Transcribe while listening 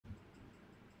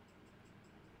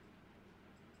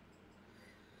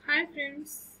Hi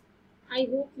friends, I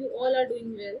hope you all are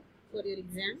doing well for your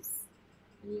exams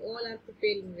and you all are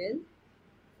preparing well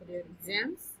for your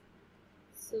exams.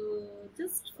 So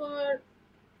just for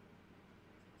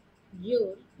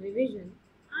your revision,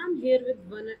 I am here with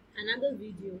another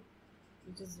video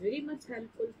which is very much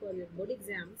helpful for your board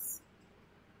exams.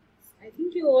 I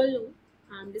think you all know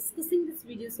I am discussing this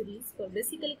video series for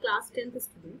basically class 10th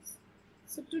students.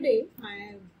 So today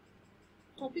my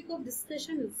topic of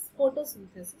discussion is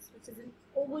photosynthesis, which is an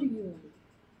overview only.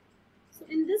 So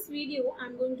in this video, I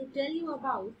am going to tell you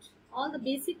about all the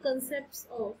basic concepts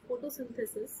of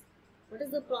photosynthesis. What is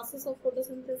the process of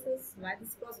photosynthesis? Why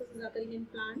this process is occurring in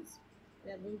plants?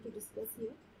 We are going to discuss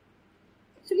here.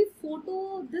 Actually,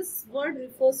 this word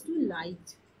refers to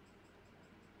light.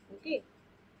 Okay,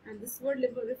 and this word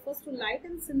refers to light,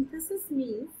 and synthesis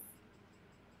means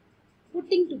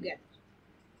putting together,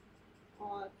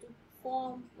 or to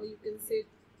form, or you can say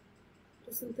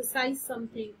to synthesize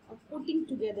something, or putting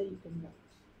together, you can write.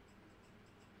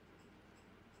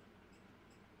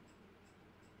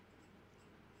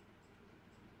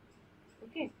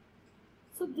 Okay,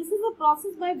 so this is a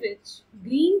process by which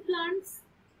green plants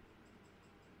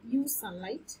use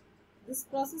sunlight. This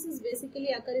process is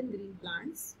basically occur in green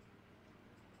plants,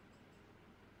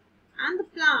 and the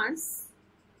plants,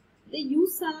 they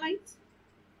use sunlight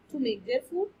to make their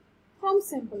food from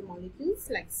simple molecules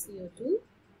like CO2,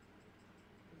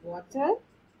 water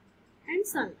and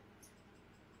sunlight.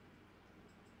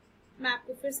 मैं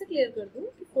आपको फिर से clear कर दूं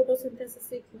कि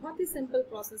photosynthesis एक बहुत ही simple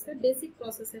process है, बेसिक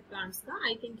प्रोसेस है प्लांट्स का.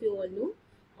 I think you all know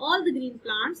all the green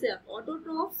plants, they are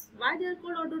autotrophs. Why they are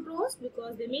called autotrophs?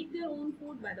 Because they make their own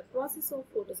food by the process of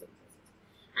photosynthesis.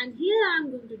 And here I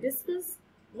am going to discuss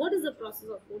what is the process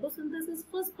of photosynthesis.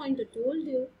 First point I told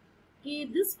you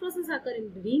that this process occurs in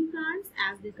green plants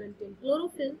as they contain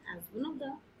chlorophyll as one of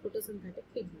the photosynthetic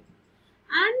pigments.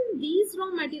 And these raw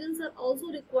materials are also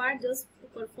required just to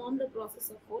perform the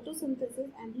process of photosynthesis,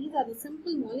 and these are the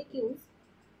simple molecules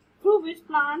through which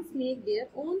plants make their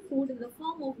own food in the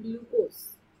form of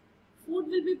glucose. Food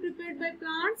will be prepared by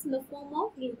plants in the form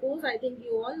of glucose. I think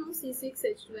you all know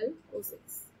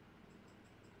C6H12O6.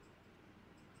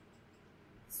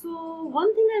 So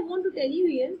one thing I want to tell you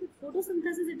here, that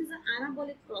photosynthesis, it is an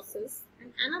anabolic process,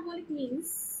 and anabolic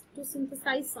means to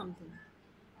synthesize something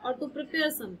or to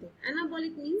prepare something.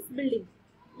 Anabolic means building.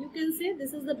 You can say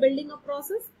this is the building up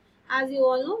process. As you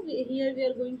all know, here we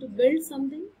are going to build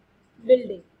something,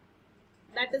 building.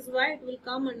 That is why it will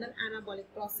come under anabolic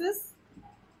process.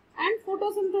 And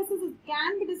photosynthesis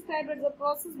can be described as a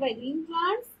process by green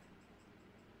plants,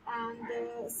 and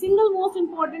the single most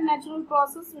important natural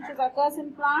process which occurs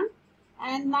in plant,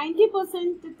 and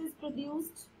 90% it is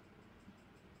produced,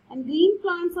 and green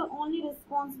plants are only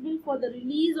responsible for the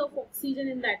release of oxygen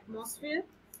in the atmosphere.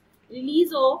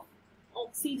 Release of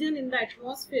oxygen in the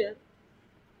atmosphere.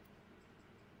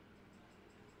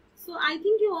 So I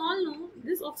think you all know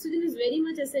this oxygen is very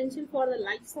much essential for the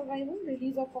life survival,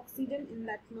 release of oxygen in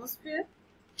the atmosphere.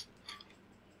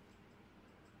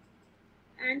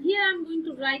 And here I am going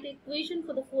to write equation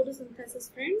for the photosynthesis,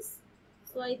 friends.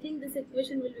 So I think this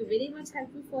equation will be very much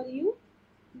helpful for you.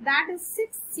 That is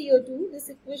 6 CO2, this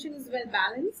equation is well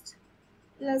balanced,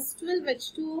 plus 12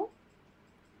 H2O.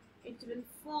 It will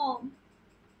form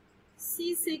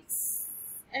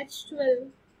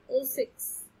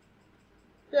C6H12O6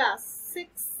 plus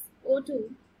 6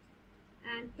 O2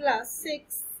 and plus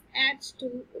 6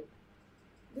 H2O.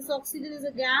 This oxygen is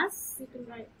a gas, you can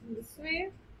write in this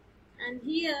way. And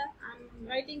here I am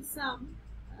writing some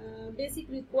basic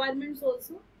requirements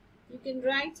also. You can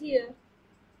write here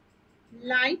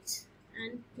light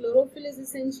and chlorophyll is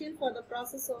essential for the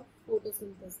process of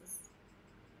photosynthesis.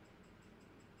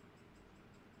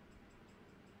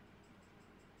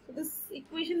 So this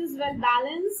equation is well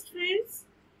balanced, friends.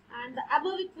 And the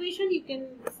above equation you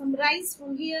can summarize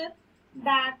from here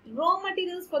that raw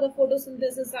materials for the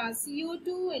photosynthesis are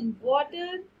CO2 and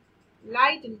water,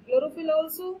 light and chlorophyll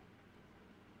also.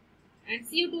 And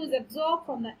CO2 is absorbed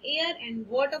from the air and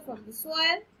water from the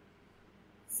soil.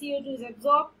 CO2 is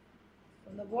absorbed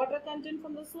from the water content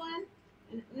from the soil,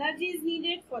 and energy is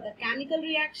needed for the chemical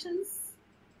reactions.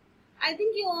 I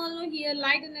think you all know here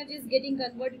light energy is getting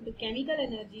converted to chemical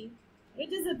energy,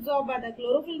 which is absorbed by the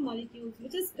chlorophyll molecules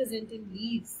which is present in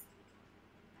leaves.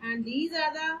 And these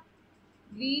are the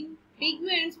green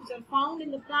pigments which are found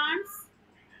in the plants,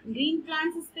 green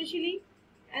plants especially.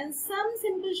 And some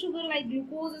simple sugar like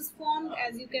glucose is formed,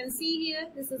 as you can see here.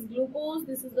 This is glucose,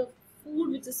 this is the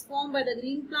food which is formed by the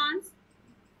green plants.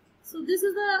 So this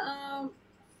is the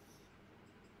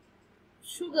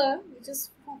sugar which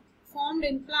is formed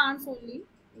in plants only,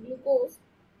 glucose.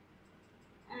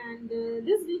 and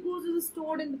this glucose is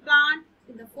stored in the plant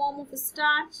in the form of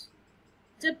starch.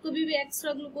 जब कभी भी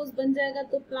extra glucose बन जाएगा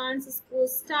तो plants इसको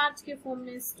starch के form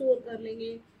में store कर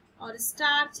लेंगे, और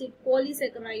स्टार्च एक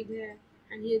पॉलीसेकेराइड है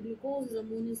and here glucose is a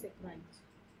monosaccharide.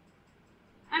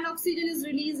 And oxygen is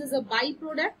released as a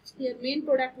byproduct. Here main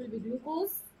product will be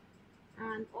glucose,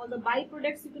 and all the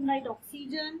byproducts you can write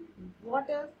oxygen,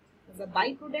 water as a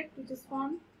byproduct which is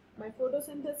formed by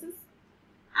photosynthesis.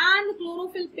 And the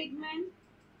chlorophyll pigment,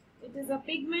 it is a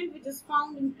pigment which is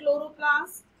found in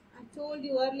chloroplast. I told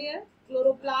you earlier,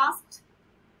 chloroplast,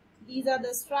 these are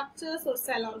the structures or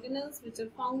cell organelles which are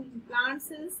found in plant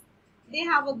cells. They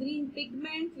have a green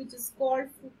pigment which is called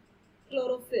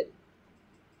chlorophyll,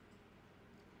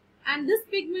 and this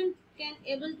pigment can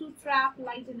able to trap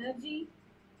light energy,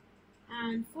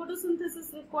 and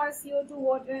photosynthesis requires CO2,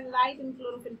 water and light in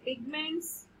chlorophyll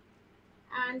pigments.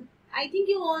 And I think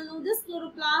you all know this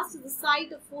chloroplast is the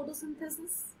site of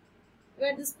photosynthesis,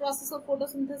 where this process of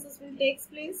photosynthesis will take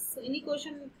place. So any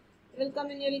question will come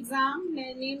in your exam,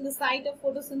 name the site of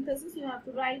photosynthesis, you have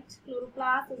to write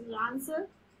chloroplast as your answer.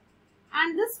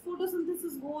 And this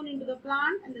photosynthesis goes on into the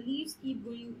plant, and the leaves keep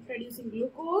going producing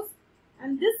glucose,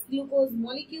 and this glucose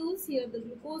molecules here, the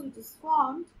glucose which is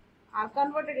formed, are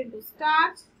converted into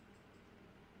starch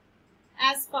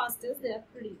as fast as they are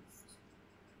produced.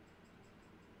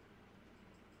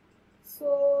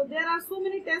 So there are so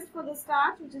many tests for the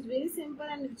starch which is very simple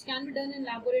and which can be done in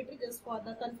laboratory just for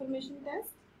the confirmation test.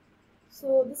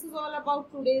 So this is all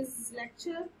about today's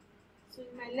lecture. So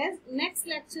in my next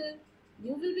lecture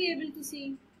you will be able to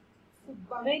see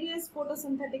various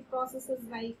photosynthetic processes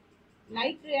like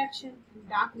light reaction and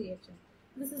dark reaction.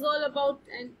 This is all about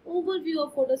an overview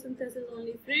of photosynthesis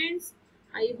only, friends.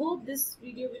 I hope this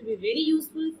video will be very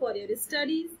useful for your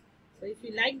studies. So if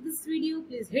you like this video,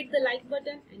 please hit the like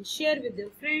button and share with your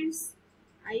friends.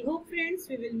 I hope, friends,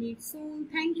 we will meet soon.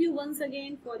 Thank you once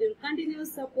again for your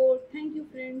continuous support. Thank you,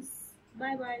 friends.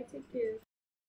 Bye bye. Take care.